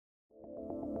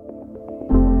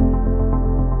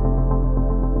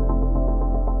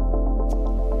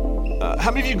How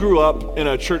many of you grew up in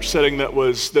a church setting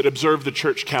that observed the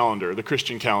church calendar, the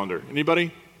Christian calendar?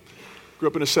 Anybody? Grew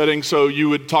up in a setting, so you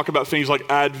would talk about things like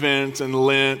Advent and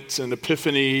Lent and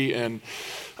Epiphany, and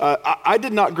I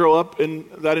did not grow up in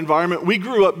that environment. We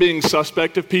grew up being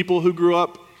suspect of people who grew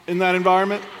up in that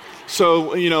environment.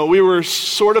 So, we were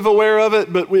sort of aware of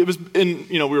it, but we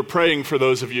were praying for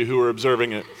those of you who were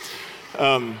observing it.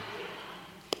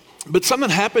 But something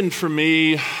happened for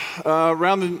me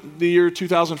around the year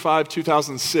 2005,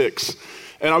 2006.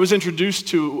 And I was introduced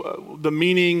to the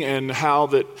meaning and how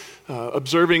that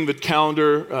observing the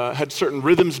calendar had certain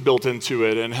rhythms built into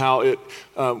it, and how it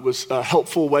was a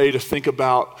helpful way to think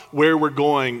about where we're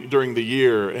going during the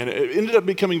year. And it ended up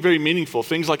becoming very meaningful.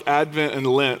 Things like Advent and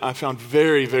Lent I found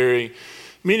very, very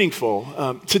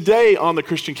meaningful. Today on the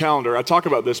Christian calendar, I talk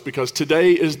about this because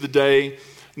today is the day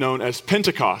known as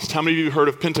Pentecost. How many of you heard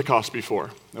of Pentecost before?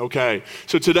 Okay.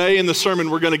 So today in the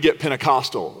sermon, we're going to get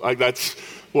Pentecostal. That's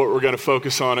what we're going to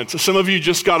focus on. And so some of you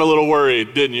just got a little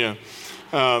worried, didn't you?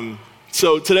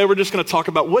 So today we're just going to talk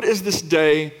about what is this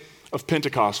day of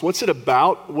Pentecost? What's it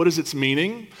about? What is its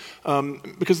meaning?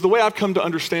 Because the way I've come to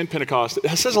understand Pentecost,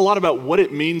 it says a lot about what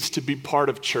it means to be part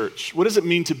of church. What does it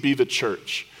mean to be the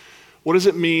church? What does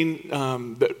it mean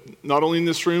that not only in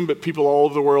this room, but people all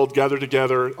over the world gather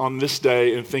together on this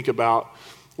day and think about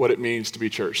what it means to be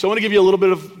church? So I want to give you a little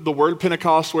bit of the word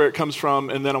Pentecost, where it comes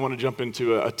from, and then I want to jump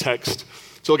into a text.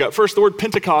 So look at first, the word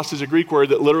Pentecost is a Greek word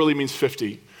that literally means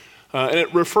 50. And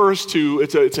it refers to,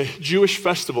 it's a Jewish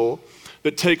festival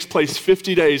that takes place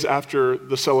 50 days after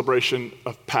the celebration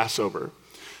of Passover.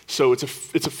 So it's a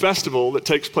festival that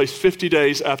takes place 50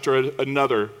 days after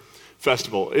another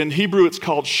festival. In Hebrew, it's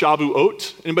called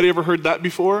Shavuot. Anybody ever heard that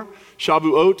before?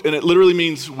 Shavuot, and it literally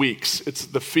means weeks. It's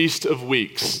the Feast of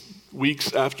Weeks,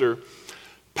 weeks after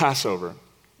Passover.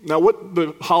 Now, what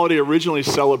the holiday originally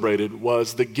celebrated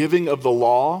was the giving of the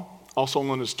law, also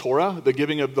known as Torah, the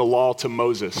giving of the law to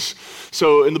Moses.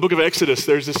 So in the book of Exodus,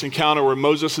 there's this encounter where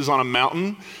Moses is on a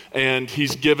mountain, and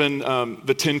he's given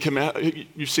the 10 Commandments.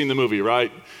 You've seen the movie,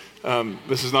 right?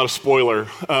 This is not a spoiler.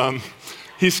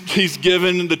 He's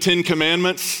given the 10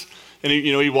 Commandments, and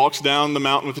he walks down the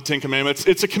mountain with the 10 Commandments.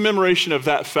 It's a commemoration of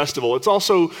that festival. It's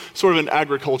also sort of an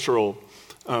agricultural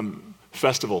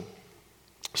festival.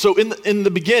 So in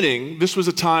the beginning, this was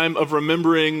a time of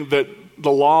remembering that the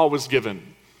law was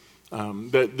given,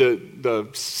 that the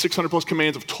 600 plus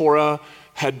commands of Torah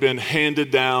had been handed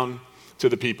down to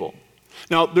the people.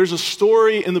 Now, there's a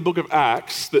story in the book of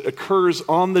Acts that occurs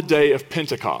on the day of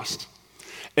Pentecost.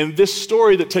 And this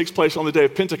story that takes place on the day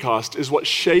of Pentecost is what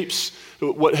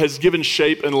has given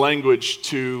shape and language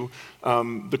to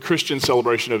the Christian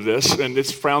celebration of this. And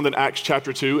it's found in Acts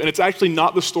chapter 2. And it's actually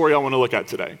not the story I want to look at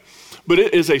today. But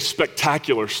it is a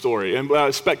spectacular story.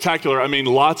 And spectacular, I mean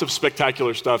lots of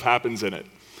spectacular stuff happens in it.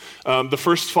 The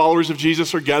first followers of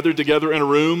Jesus are gathered together in a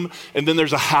room, and then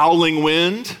there's a howling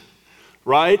wind,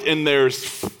 right? And there's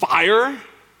fire,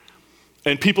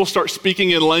 and people start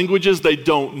speaking in languages they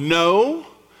don't know.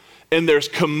 And there's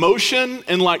commotion,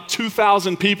 and like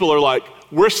 2,000 people are like,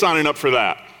 we're signing up for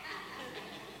that.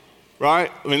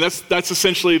 Right? I mean, that's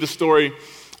essentially the story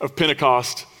of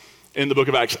Pentecost in the book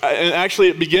of Acts. And actually,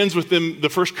 it begins with them, the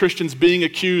first Christians, being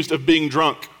accused of being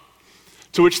drunk,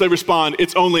 to which they respond,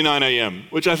 it's only 9 a.m.,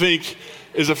 which I think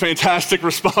is a fantastic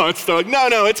response. They're like,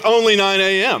 no, it's only 9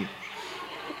 a.m.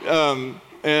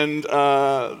 And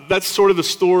that's sort of the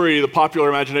story, the popular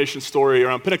imagination story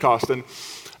around Pentecost. And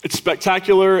it's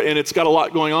spectacular, and it's got a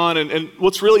lot going on. And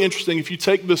what's really interesting, if you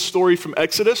take the story from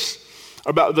Exodus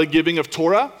about the giving of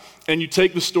Torah, and you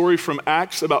take the story from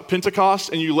Acts about Pentecost,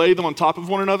 and you lay them on top of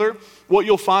one another, what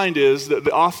you'll find is that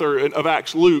the author of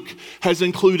Acts, Luke, has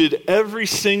included every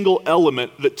single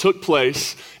element that took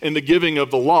place in the giving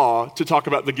of the law to talk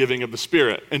about the giving of the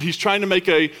Spirit. And he's trying to make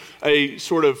a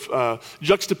sort of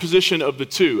juxtaposition of the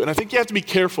two. And I think you have to be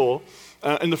careful.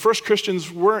 And the first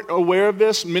Christians weren't aware of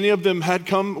this. Many of them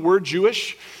were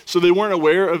Jewish, so they weren't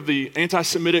aware of the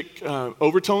anti-Semitic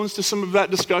overtones to some of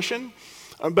that discussion.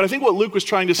 But I think what Luke was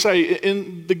trying to say,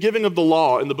 in the giving of the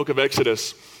law in the book of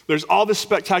Exodus, there's all this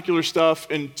spectacular stuff,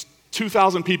 and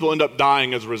 2,000 people end up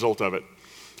dying as a result of it.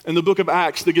 In the book of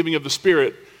Acts, the giving of the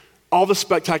Spirit, all the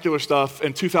spectacular stuff,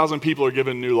 and 2,000 people are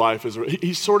given new life.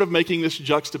 He's sort of making this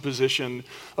juxtaposition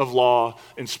of law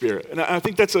and spirit. And I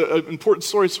think that's an important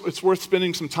story. It's worth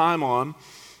spending some time on.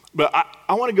 But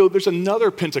I want to go, there's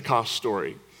another Pentecost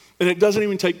story. And it doesn't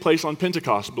even take place on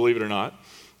Pentecost, believe it or not.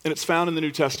 And it's found in the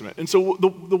New Testament. And so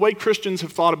the way Christians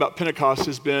have thought about Pentecost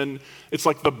has been, it's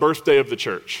like the birthday of the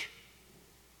church,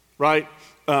 right?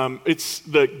 It's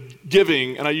the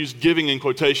giving, and I use giving in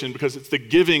quotation because it's the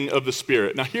giving of the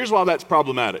Spirit. Now, here's why that's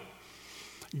problematic.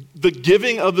 The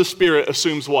giving of the Spirit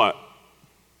assumes what?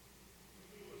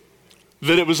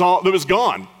 That it was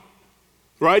gone,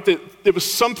 right? That it was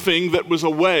something that was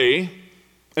away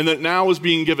and that now was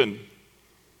being given,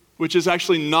 which is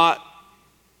actually not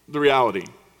the reality.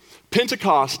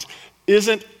 Pentecost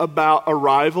isn't about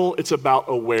arrival, it's about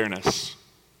awareness.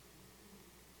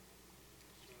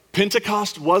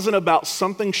 Pentecost wasn't about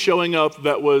something showing up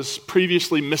that was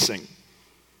previously missing.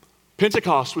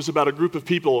 Pentecost was about a group of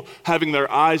people having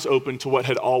their eyes open to what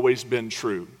had always been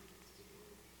true.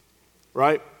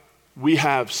 Right? We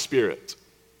have Spirit.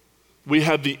 We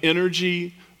have the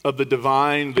energy of the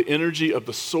divine, the energy of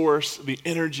the source, the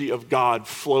energy of God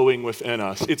flowing within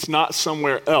us. It's not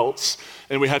somewhere else,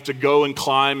 and we have to go and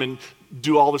climb and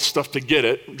do all this stuff to get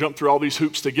it, jump through all these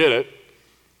hoops to get it.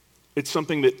 It's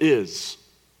something that is.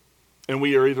 And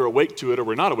we are either awake to it or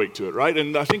we're not awake to it, right?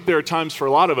 And I think there are times for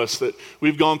a lot of us that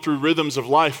we've gone through rhythms of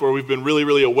life where we've been really,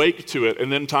 really awake to it,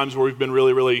 and then times where we've been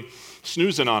really, really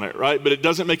snoozing on it, right? But it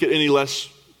doesn't make it any less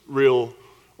real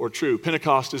or true.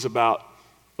 Pentecost is about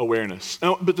awareness.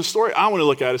 Now, but the story I want to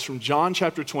look at is from John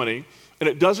chapter 20, and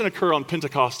it doesn't occur on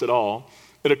Pentecost at all.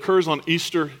 It occurs on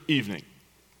Easter evening.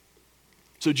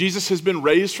 So Jesus has been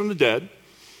raised from the dead,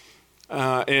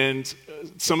 and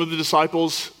some of the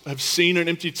disciples have seen an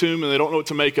empty tomb and they don't know what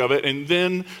to make of it. And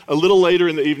then a little later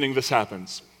in the evening, this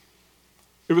happens.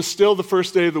 It was still the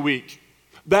first day of the week.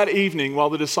 That evening, while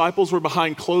the disciples were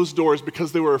behind closed doors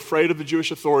because they were afraid of the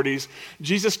Jewish authorities,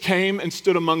 Jesus came and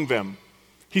stood among them.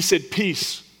 He said,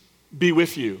 "Peace be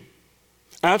with you."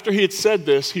 After he had said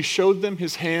this, he showed them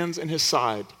his hands and his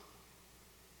side.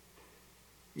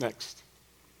 Next.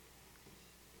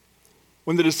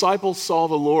 When the disciples saw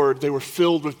the Lord, they were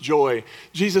filled with joy.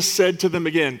 Jesus said to them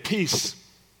again, "Peace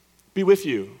be with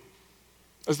you.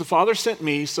 As the Father sent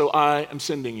me, so I am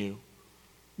sending you."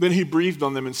 Then he breathed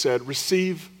on them and said,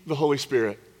 "Receive the Holy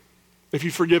Spirit. If you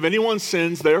forgive anyone's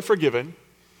sins, they are forgiven.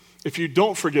 If you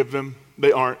don't forgive them,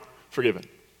 they aren't forgiven."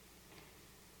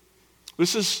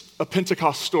 This is a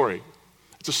Pentecost story.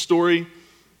 It's a story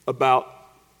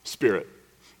about Spirit.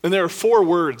 And there are 4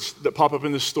 words that pop up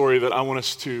in this story that I want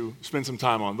us to spend some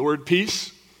time on. The word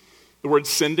peace, the word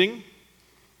sending,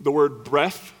 the word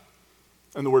breath,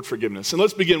 and the word forgiveness. And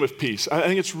let's begin with peace. I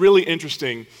think it's really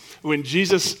interesting when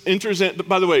Jesus enters in.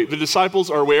 By the way, the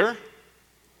disciples are where?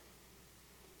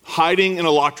 Hiding in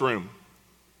a locked room,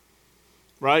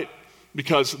 right?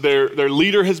 Because their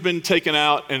leader has been taken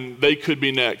out and they could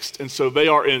be next. And so they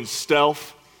are in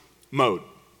stealth mode.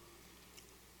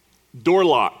 Door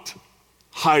locked.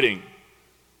 Hiding,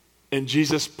 and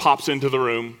Jesus pops into the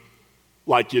room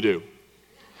like you do,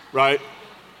 right?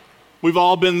 We've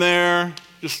all been there,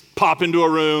 just pop into a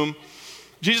room.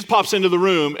 Jesus pops into the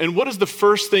room, and what is the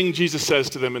first thing Jesus says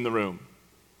to them in the room?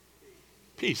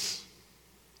 Peace.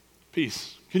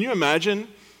 Peace. Can you imagine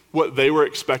what they were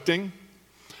expecting?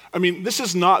 I mean, this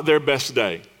is not their best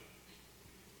day.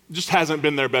 It just hasn't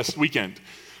been their best weekend.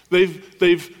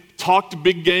 They've talked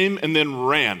big game and then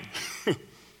ran.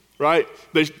 Right?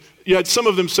 You had some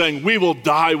of them saying, "We will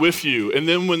die with you." And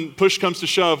then when push comes to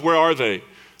shove, where are they?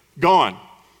 Gone.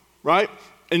 Right?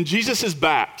 And Jesus is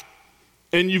back.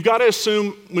 And you've got to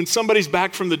assume when somebody's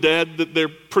back from the dead that they're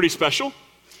pretty special.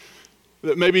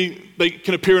 That maybe they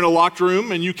can appear in a locked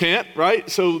room and you can't, right?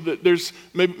 So that there's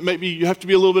maybe you have to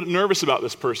be a little bit nervous about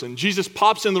this person. Jesus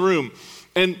pops in the room.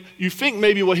 And you think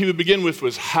maybe what he would begin with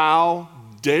was, "How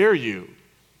dare you?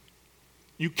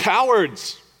 You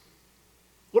cowards.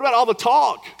 What about all the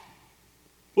talk?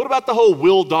 What about the whole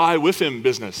 'we'll die with him'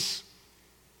 business?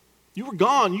 You were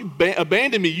gone. You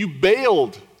abandoned me. You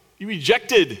bailed. You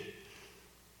rejected."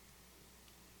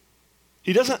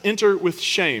 He doesn't enter with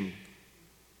shame.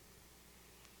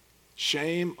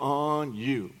 Shame on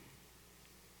you.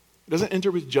 He doesn't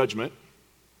enter with judgment.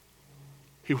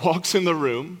 He walks in the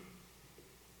room,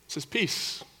 says,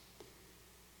 "Peace."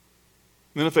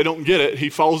 And then if they don't get it, he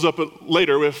follows up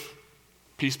later with,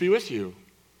 "Peace be with you."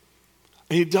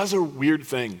 And he does a weird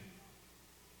thing.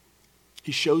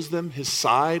 He shows them his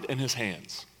side and his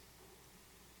hands.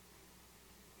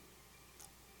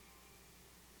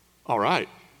 All right.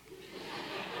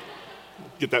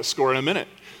 Get that score in a minute.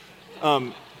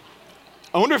 I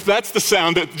wonder if that's the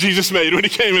sound that Jesus made when he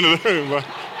came into the room.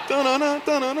 Da-na-na,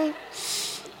 da-na-na.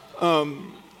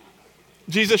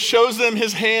 Jesus shows them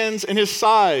his hands and his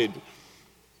side.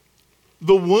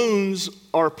 The wounds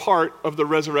are part of the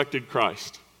resurrected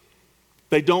Christ.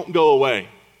 They don't go away.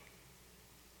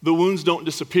 The wounds don't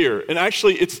disappear. And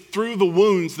actually, it's through the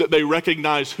wounds that they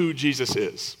recognize who Jesus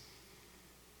is.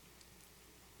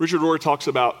 Richard Rohr talks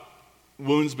about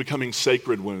wounds becoming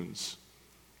sacred wounds.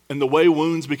 And the way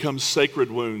wounds become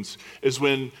sacred wounds is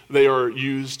when they are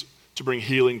used to bring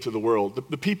healing to the world.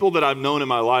 The people that I've known in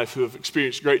my life who have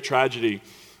experienced great tragedy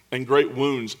and great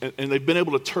wounds, and they've been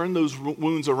able to turn those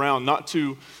wounds around, not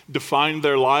to define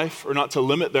their life or not to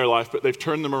limit their life, but they've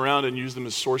turned them around and used them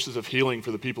as sources of healing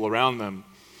for the people around them.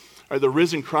 The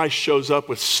risen Christ shows up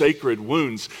with sacred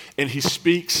wounds, and he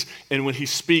speaks, and when he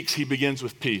speaks, he begins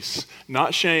with peace.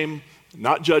 Not shame,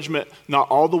 not judgment, not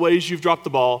all the ways you've dropped the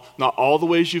ball, not all the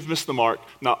ways you've missed the mark,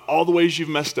 not all the ways you've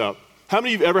messed up. How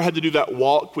many of you ever had to do that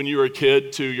walk when you were a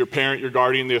kid to your parent, your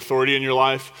guardian, the authority in your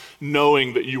life,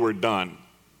 knowing that you were done?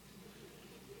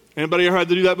 Anybody ever had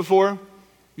to do that before?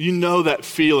 You know that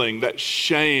feeling, that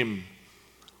shame,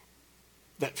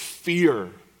 that fear,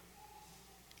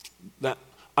 that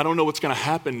I don't know what's going to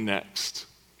happen next.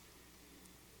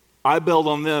 I bailed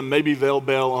on them, maybe they'll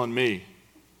bail on me.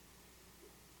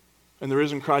 And the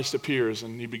risen Christ appears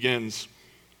and he begins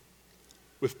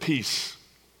with peace.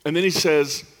 And then he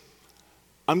says,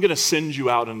 I'm going to send you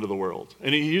out into the world.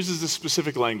 And he uses this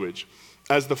specific language.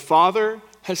 As the Father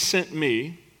has sent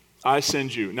me, I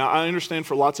send you. Now, I understand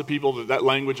for lots of people that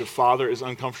language of Father is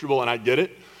uncomfortable, and I get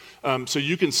it. So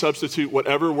you can substitute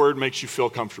whatever word makes you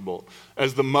feel comfortable.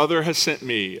 As the Mother has sent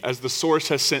me, as the Source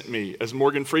has sent me, as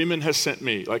Morgan Freeman has sent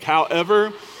me. Like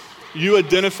however you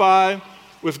identify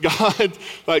with God,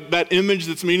 like that image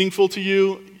that's meaningful to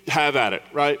you, have at it,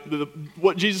 right?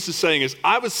 What Jesus is saying is,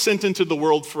 I was sent into the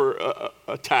world for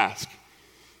a task.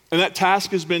 And that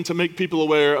task has been to make people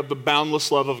aware of the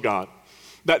boundless love of God.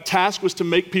 That task was to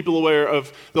make people aware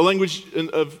of, the language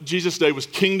of Jesus' day was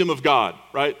kingdom of God,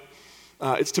 right?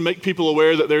 It's to make people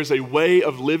aware that there's a way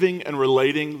of living and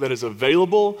relating that is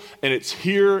available, and it's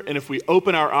here, and if we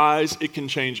open our eyes, it can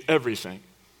change everything.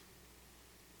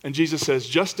 And Jesus says,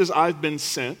 just as I've been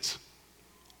sent,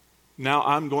 now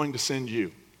I'm going to send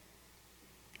you.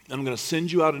 I'm going to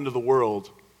send you out into the world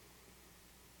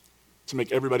to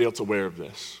make everybody else aware of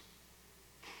this.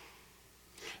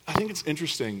 I think it's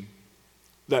interesting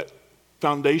that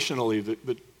foundationally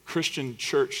the Christian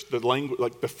church, the language,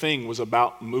 like the thing was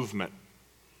about movement.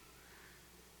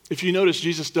 If you notice,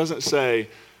 Jesus doesn't say,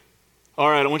 all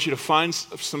right, I want you to find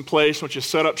some place, I want you to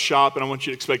set up shop, and I want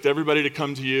you to expect everybody to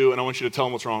come to you, and I want you to tell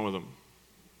them what's wrong with them.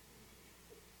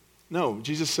 No,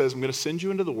 Jesus says, I'm going to send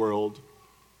you into the world.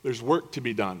 There's work to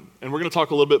be done. And we're going to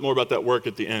talk a little bit more about that work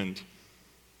at the end.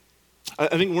 I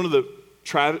think one of the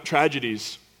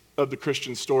tragedies of the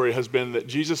Christian story has been that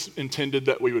Jesus intended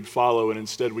that we would follow, and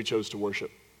instead we chose to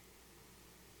worship.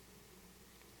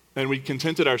 And we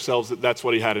contented ourselves that that's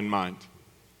what he had in mind.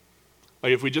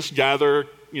 Like if we just gather,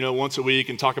 once a week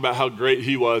and talk about how great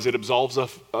he was, it absolves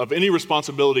us of any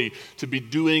responsibility to be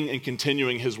doing and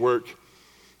continuing his work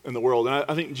in the world. And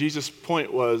I think Jesus'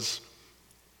 point was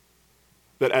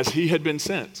that as he had been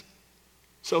sent,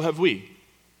 so have we.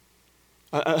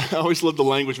 I always love the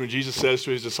language when Jesus says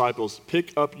to his disciples,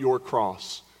 pick up your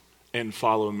cross and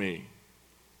follow me.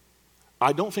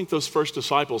 I don't think those first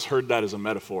disciples heard that as a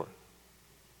metaphor.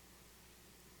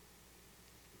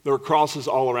 There were crosses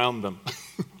all around them.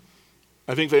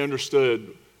 I think they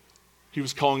understood he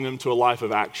was calling them to a life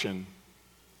of action,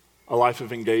 a life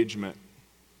of engagement,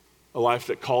 a life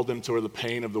that called them to where the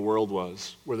pain of the world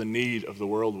was, where the need of the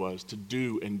world was, to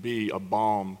do and be a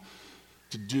balm,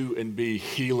 to do and be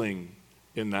healing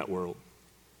in that world.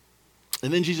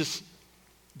 And then Jesus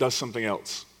does something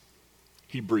else.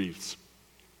 He breathes.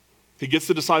 He gets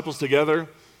the disciples together, and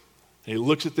he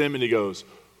looks at them and he goes,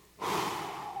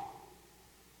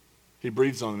 he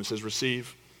breathes on them and says,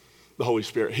 receive the Holy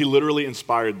Spirit. He literally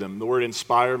inspired them. The word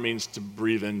inspire means to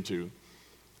breathe into.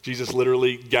 Jesus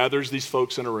literally gathers these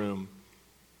folks in a room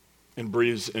and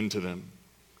breathes into them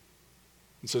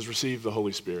and says, receive the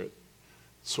Holy Spirit.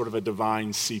 It's sort of a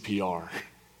divine CPR,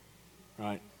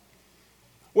 right?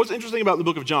 What's interesting about the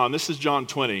book of John, this is John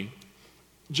 20.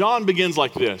 John begins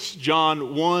like this, John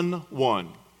 1:1.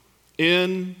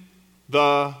 In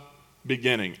the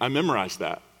beginning. I memorized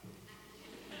that.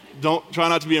 Try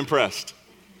not to be impressed.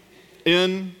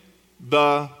 In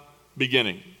the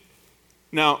beginning.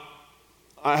 Now,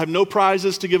 I have no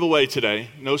prizes to give away today,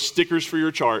 no stickers for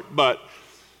your chart, but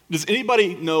does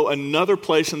anybody know another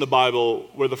place in the Bible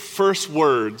where the first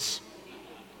words,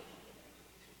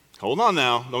 hold on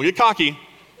now, don't get cocky,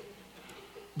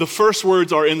 the first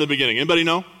words are in the beginning? Anybody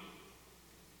know?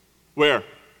 Where?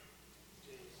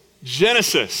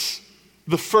 Genesis.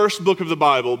 The first book of the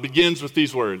Bible begins with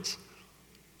these words.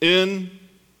 In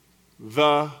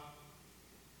the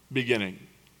beginning.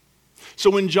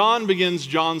 So when John begins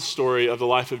John's story of the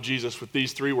life of Jesus with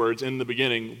these three words, in the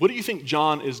beginning, what do you think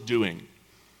John is doing?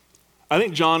 I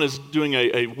think John is doing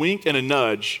a wink and a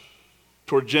nudge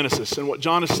toward Genesis. And what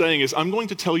John is saying is, I'm going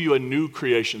to tell you a new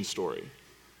creation story.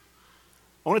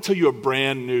 I want to tell you a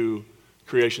brand new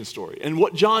creation story. And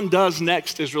what John does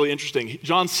next is really interesting.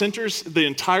 John centers the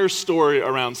entire story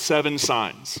around 7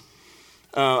 signs.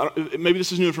 Maybe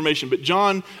this is new information, but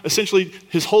John, essentially,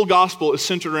 his whole gospel is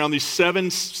centered around these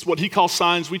 7, what he calls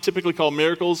signs, we typically call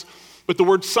miracles. But the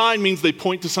word sign means they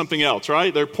point to something else,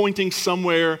 right? They're pointing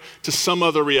somewhere to some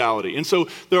other reality. And so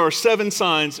there are 7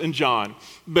 signs in John.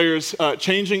 There's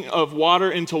changing of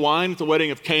water into wine at the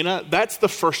wedding of Cana. That's the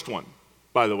first one,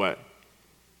 by the way.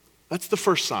 That's the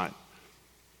first sign.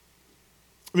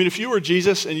 I mean, if you were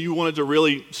Jesus and you wanted to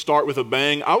really start with a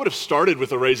bang, I would have started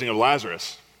with the raising of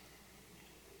Lazarus.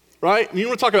 Right? And you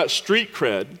want to talk about street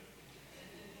cred.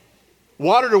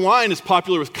 Water to wine is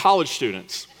popular with college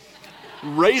students.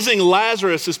 Raising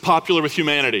Lazarus is popular with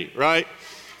humanity, right?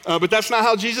 But that's not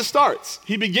how Jesus starts.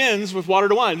 He begins with water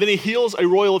to wine. Then he heals a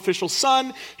royal official's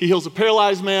son. He heals a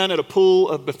paralyzed man at a pool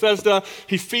of Bethesda.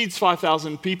 He feeds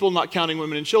 5,000 people, not counting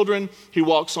women and children. He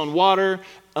walks on water.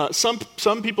 Some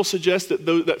people suggest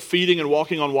that feeding and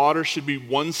walking on water should be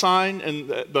one sign, and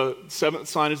the 7th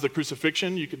sign is the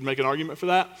crucifixion. You could make an argument for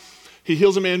that. He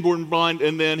heals a man born blind,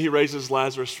 and then he raises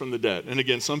Lazarus from the dead. And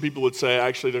again, some people would say,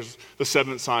 actually, the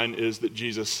 7th sign is that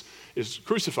Jesus is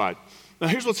crucified. Now,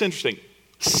 here's what's interesting.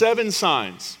 7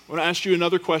 signs. I want to ask you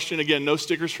another question. Again, no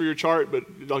stickers for your chart, but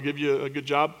I'll give you a good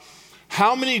job.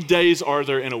 How many days are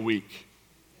there in a week?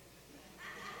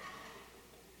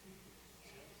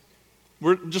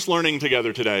 We're just learning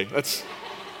together today. That's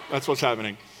what's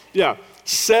happening. Yeah,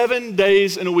 7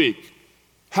 days in a week.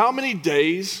 How many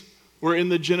days were in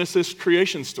the Genesis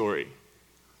creation story?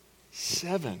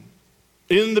 7.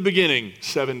 In the beginning,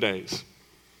 7 days.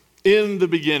 In the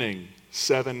beginning,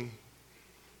 7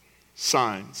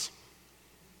 signs.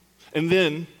 And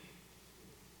then,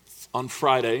 on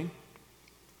Friday,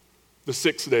 the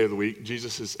 6th day of the week,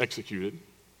 Jesus is executed.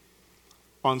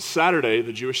 On Saturday,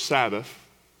 the Jewish Sabbath,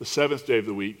 the 7th day of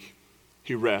the week,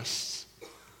 he rests.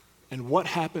 And what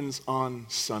happens on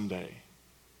Sunday?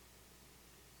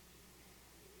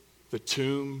 The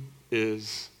tomb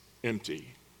is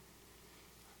empty.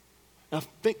 Now,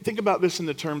 think about this in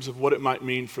the terms of what it might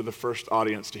mean for the first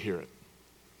audience to hear it.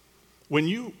 When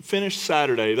you finish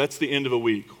Saturday, that's the end of a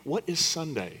week. What is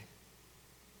Sunday?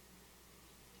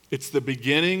 It's the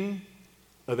beginning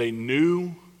of a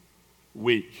new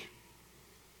week.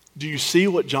 Do you see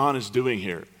what John is doing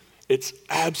here? It's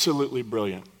absolutely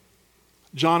brilliant.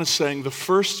 John is saying the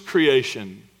first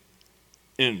creation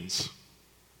ends.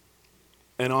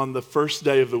 And on the first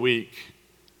day of the week,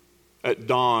 at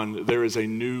dawn, there is a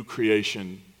new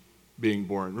creation being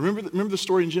born. Remember the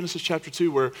story in Genesis chapter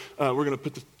 2 where we're going to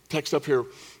put the text up here.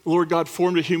 The Lord God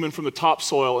formed a human from the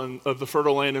topsoil of the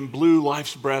fertile land and blew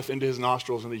life's breath into his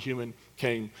nostrils, and the human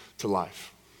came to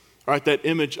life. All right, that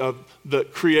image of the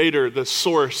creator, the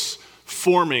source,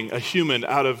 forming a human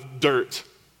out of dirt.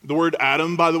 The word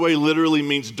Adam, by the way, literally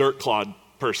means dirt clod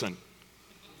person.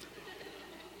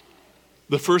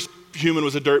 The first human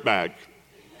was a dirt bag,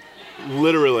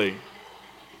 literally.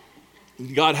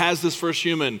 God has this first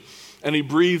human, and he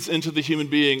breathes into the human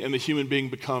being, and the human being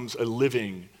becomes a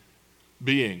living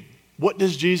being. What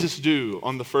does Jesus do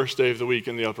on the first day of the week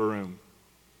in the upper room?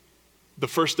 The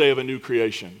first day of a new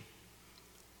creation.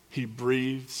 He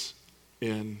breathes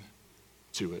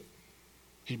into it.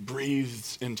 He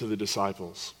breathes into the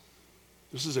disciples.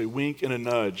 This is a wink and a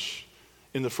nudge.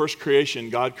 In the first creation,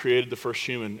 God created the first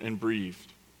human and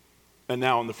breathed. And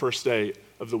now on the first day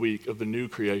of the week of the new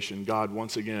creation, God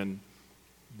once again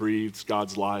breathes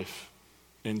God's life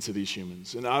into these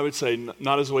humans. And I would say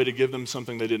not as a way to give them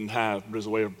something they didn't have, but as a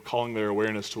way of calling their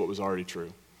awareness to what was already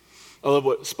true. I love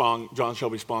what John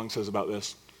Shelby Spong says about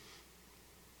this.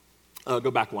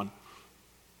 Go back one.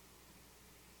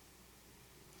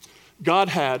 God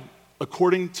had,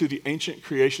 according to the ancient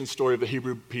creation story of the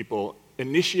Hebrew people,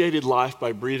 initiated life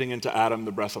by breathing into Adam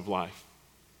the breath of life.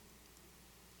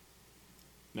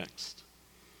 Next.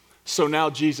 So now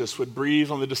Jesus would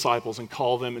breathe on the disciples and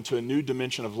call them into a new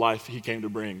dimension of life he came to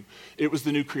bring. It was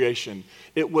the new creation.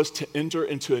 It was to enter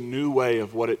into a new way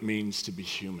of what it means to be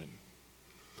human.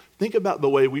 Think about the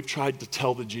way we've tried to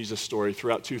tell the Jesus story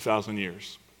throughout 2,000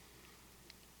 years.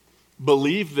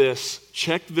 Believe this,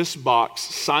 check this box,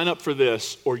 sign up for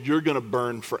this, or you're going to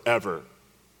burn forever.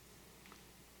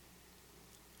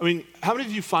 I mean, how many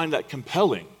of you find that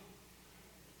compelling?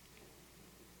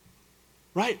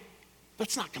 Right?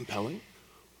 That's not compelling.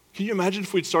 Can you imagine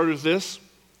if we'd started with this?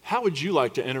 How would you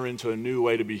like to enter into a new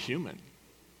way to be human?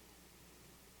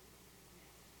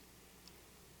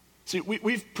 See,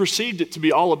 we've perceived it to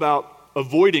be all about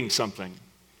avoiding something.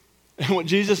 And what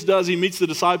Jesus does, he meets the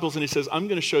disciples and he says, I'm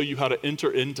going to show you how to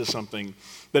enter into something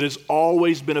that has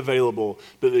always been available,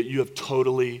 but that you have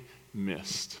totally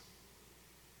missed.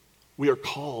 We are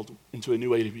called into a new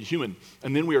way to be human.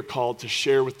 And then we are called to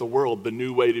share with the world the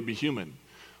new way to be human,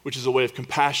 which is a way of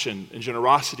compassion and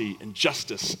generosity and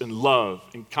justice and love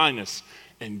and kindness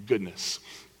and goodness.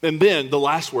 And then the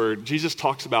last word, Jesus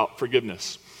talks about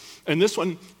forgiveness. And this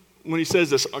one, when he says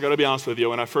this, I got to be honest with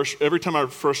you, every time I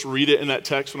first read it in that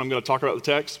text, when I'm going to talk about the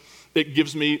text, it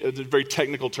gives me a very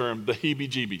technical term, the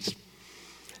heebie-jeebies.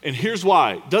 And here's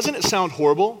why. Doesn't it sound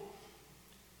horrible?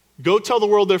 Go tell the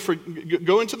world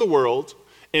go into the world,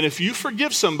 and if you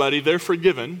forgive somebody, they're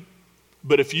forgiven,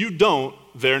 but if you don't,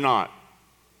 they're not.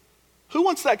 Who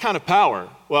wants that kind of power?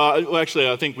 Well, actually,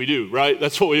 I think we do, right?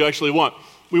 That's what we actually want.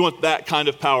 We want that kind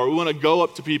of power. We want to go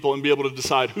up to people and be able to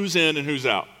decide who's in and who's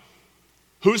out,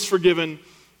 who's forgiven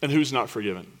and who's not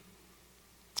forgiven.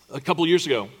 A couple years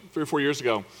ago, 3 or 4 years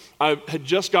ago, I had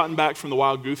just gotten back from the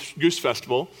Wild Goose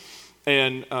Festival,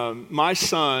 and my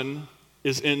son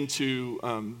is into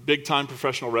big-time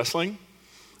professional wrestling.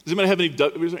 Does anybody have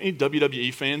any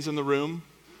WWE fans in the room?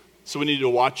 So we need to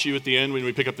watch you at the end when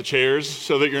we pick up the chairs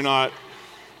so that you're not...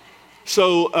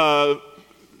 So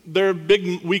their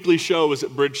big weekly show was at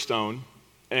Bridgestone,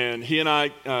 and he and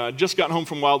I just got home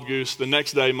from Wild Goose. The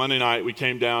next day, Monday night, we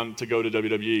came down to go to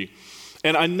WWE.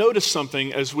 And I noticed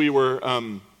something as we were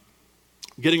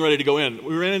getting ready to go in.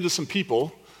 We ran into some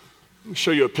people. Let me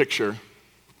show you a picture.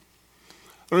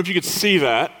 I don't know if you could see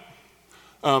that.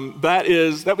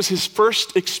 That was his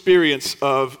first experience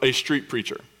of a street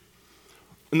preacher.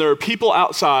 And there are people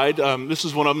outside. This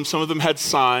is one of them. Some of them had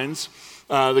signs.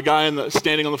 The guy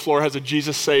standing on the floor has a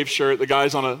Jesus Save shirt. The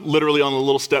guy's literally on a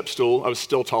little step stool. I was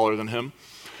still taller than him.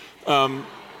 And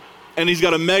he's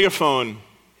got a megaphone.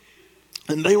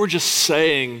 And they were just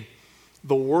saying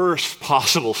the worst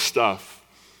possible stuff.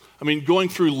 I mean, going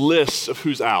through lists of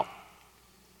who's out.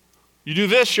 You do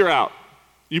this, you're out.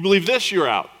 You believe this, you're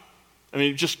out. I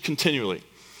mean, just continually.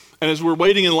 And as we're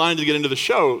waiting in line to get into the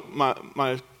show,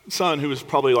 my son, who was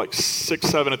probably like 6,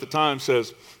 7 at the time,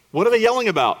 says, "What are they yelling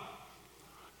about?"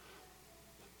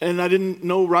 And I didn't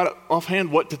know right offhand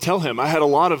what to tell him. I had a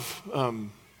lot of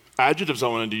adjectives I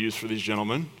wanted to use for these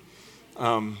gentlemen.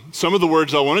 Some of the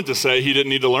words I wanted to say he didn't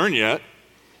need to learn yet.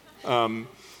 And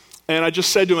I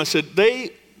just said to him, I said,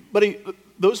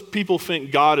 those people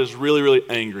think God is really, really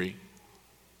angry.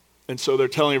 And so they're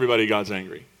telling everybody God's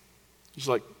angry. He's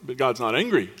like, but God's not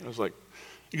angry. I was like,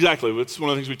 exactly. It's one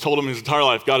of the things we told him his entire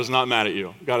life. God is not mad at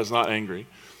you. God is not angry.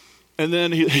 And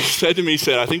then he said to me,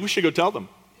 I think we should go tell them.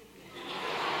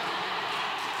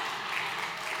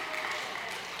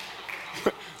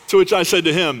 To which I said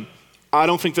to him, I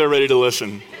don't think they're ready to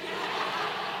listen.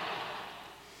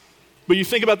 But you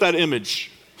think about that image.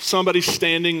 Somebody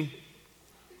standing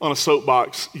on a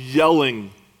soapbox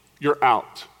yelling, "You're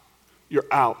out. You're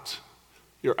out.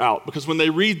 You're out." Because when they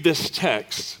read this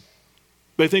text,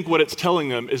 they think what it's telling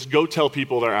them is go tell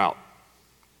people they're out.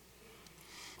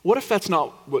 What if that's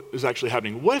not what is actually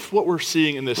happening? What if what we're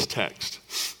seeing in this text,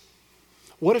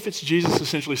 what if it's Jesus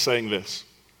essentially saying this?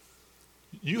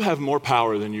 You have more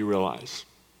power than you realize.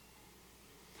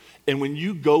 And when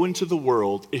you go into the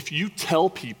world, if you tell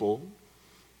people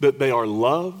that they are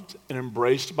loved and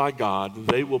embraced by God,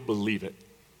 they will believe it.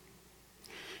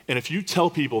 And if you tell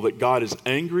people that God is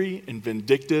angry and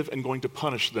vindictive and going to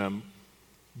punish them,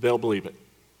 they'll believe it.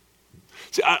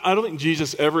 See, I don't think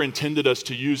Jesus ever intended us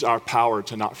to use our power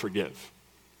to not forgive.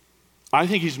 I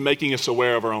think he's making us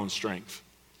aware of our own strength.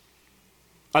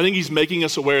 I think he's making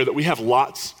us aware that we have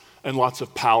lots and lots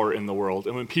of power in the world.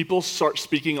 And when people start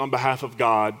speaking on behalf of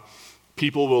God,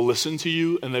 people will listen to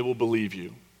you and they will believe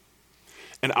you.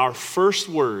 And our first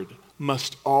word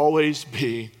must always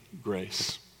be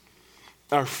grace.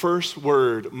 Our first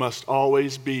word must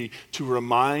always be to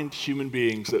remind human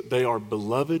beings that they are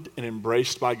beloved and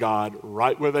embraced by God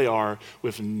right where they are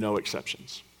with no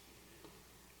exceptions.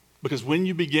 Because when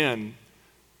you begin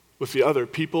with the other,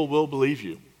 people will believe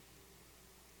you.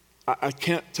 I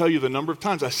can't tell you the number of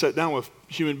times I sat down with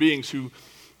human beings who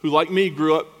like me,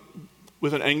 grew up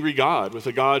with an angry God, with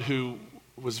a God who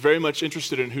was very much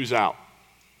interested in who's out.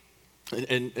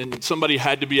 And somebody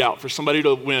had to be out. For somebody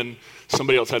to win,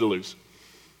 somebody else had to lose.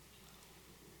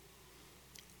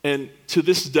 And to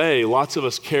this day, lots of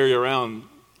us carry around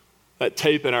that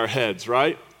tape in our heads,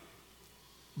 right?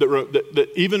 That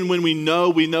even when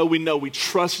we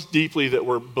trust deeply that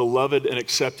we're beloved and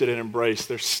accepted and embraced,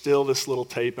 there's still this little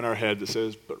tape in our head that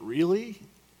says, but really?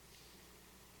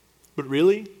 But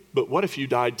really? But what if you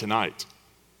died tonight?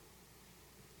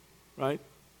 Right?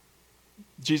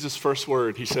 Jesus' first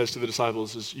word he says to the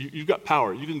disciples is, you've got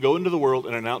power. You can go into the world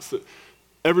and announce that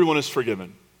everyone is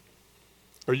forgiven.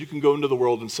 Or you can go into the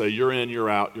world and say, you're in, you're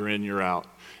out, you're in, you're out.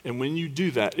 And when you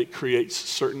do that, it creates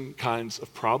certain kinds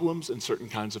of problems and certain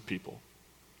kinds of people.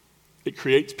 It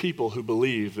creates people who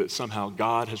believe that somehow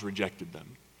God has rejected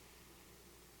them.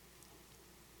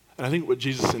 And I think what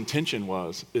Jesus' intention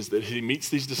is that he meets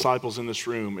these disciples in this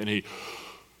room and he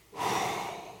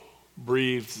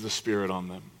breathes the Spirit on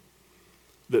them.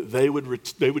 That they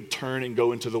would turn and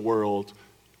go into the world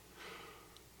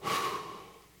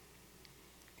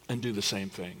and do the same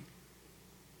thing.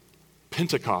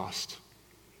 Pentecost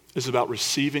is about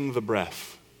receiving the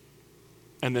breath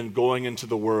and then going into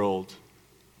the world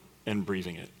and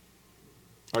breathing it.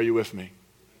 Are you with me?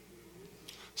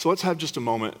 So let's have just a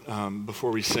moment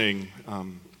before we sing.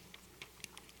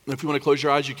 If you want to close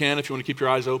your eyes, you can. If you want to keep your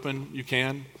eyes open, you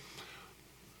can.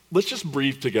 Let's just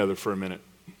breathe together for a minute.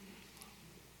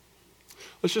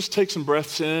 Let's just take some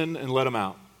breaths in and let them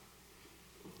out.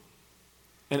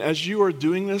 And as you are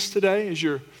doing this today, as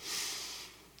you're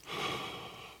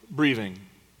breathing,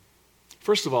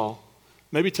 first of all,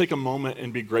 maybe take a moment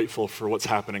and be grateful for what's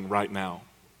happening right now.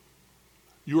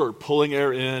 You are pulling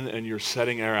air in and you're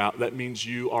setting air out. That means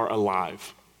you are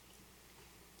alive.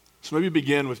 So maybe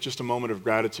begin with just a moment of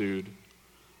gratitude.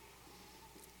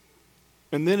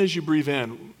 And then as you breathe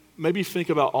in, maybe think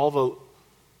about all the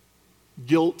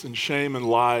guilt and shame and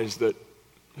lies that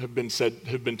have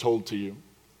been told to you.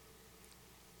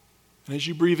 And as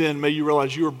you breathe in, may you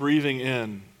realize you are breathing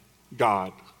in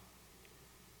God.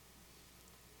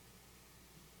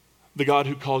 The God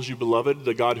who calls you beloved,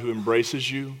 the God who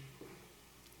embraces you,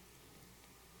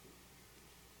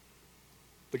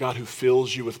 the God who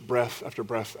fills you with breath after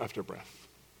breath after breath.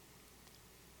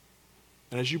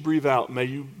 And as you breathe out, may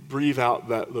you breathe out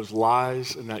those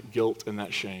lies and that guilt and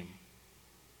that shame.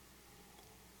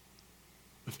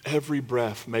 With every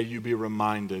breath, may you be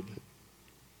reminded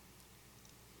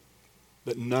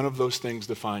that none of those things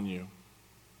define you.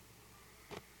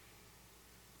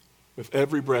 With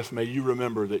every breath, may you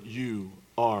remember that you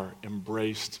are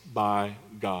embraced by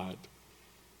God.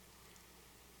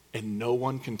 And no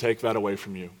one can take that away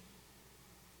from you.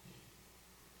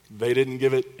 They didn't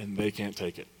give it, and they can't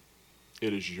take it.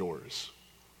 It is yours.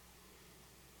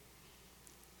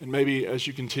 And maybe as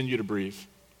you continue to breathe,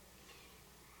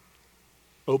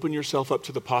 open yourself up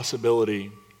to the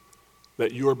possibility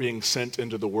that you are being sent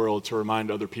into the world to remind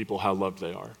other people how loved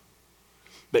they are.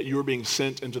 That you are being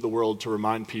sent into the world to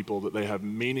remind people that they have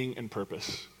meaning and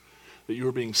purpose. That you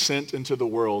are being sent into the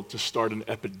world to start an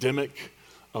epidemic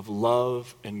of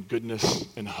love and goodness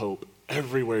and hope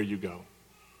everywhere you go.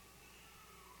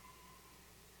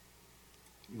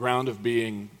 Ground of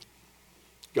being,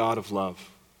 God of love.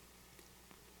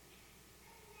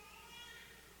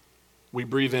 We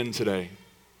breathe in today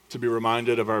to be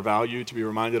reminded of our value, to be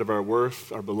reminded of our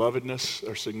worth, our belovedness,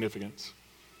 our significance.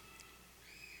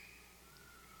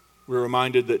 We're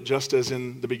reminded that just as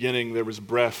in the beginning there was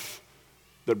breath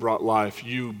that brought life,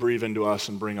 you breathe into us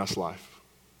and bring us life.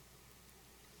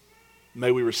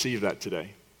 May we receive that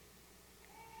today.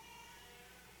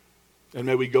 And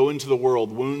may we go into the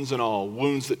world, wounds and all,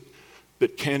 wounds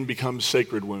that can become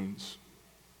sacred wounds,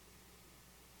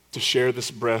 to share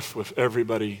this breath with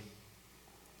everybody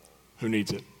who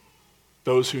needs it.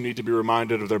 Those who need to be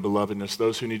reminded of their belovedness,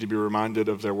 those who need to be reminded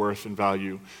of their worth and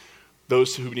value,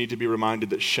 those who need to be reminded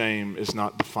that shame is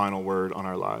not the final word on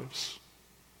our lives.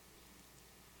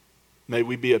 May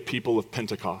we be a people of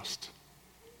Pentecost,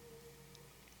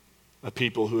 a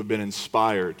people who have been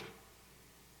inspired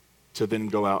to then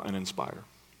go out and inspire.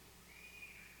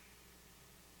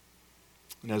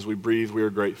 And as we breathe, we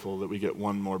are grateful that we get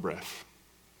one more breath.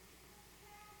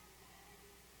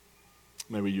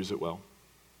 May we use it well.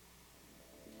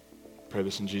 Pray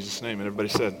this in Jesus' name. And everybody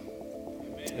said,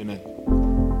 Amen.